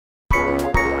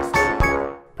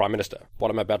Prime Minister,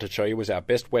 what I'm about to show you is our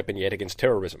best weapon yet against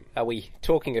terrorism. Are we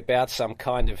talking about some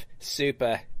kind of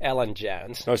super Alan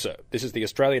Jones? No, sir. This is the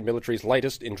Australian military's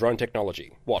latest in drone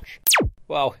technology. Watch.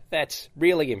 Well, that's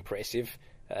really impressive.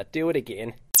 Do it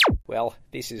again. Well,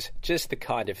 this is just the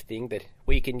kind of thing that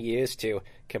we can use to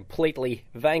completely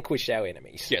vanquish our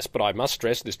enemies. Yes, but I must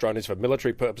stress this drone is for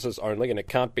military purposes only and it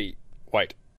can't be...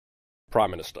 Wait.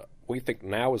 Prime Minister, we think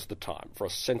now is the time for a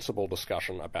sensible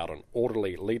discussion about an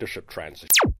orderly leadership transition.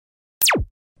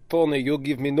 Tony, you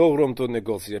give me no room to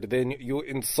negotiate. Then you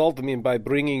insult me by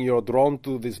bringing your drone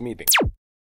to this meeting.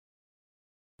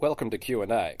 Welcome to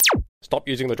Q&A. Stop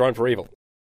using the drone for evil.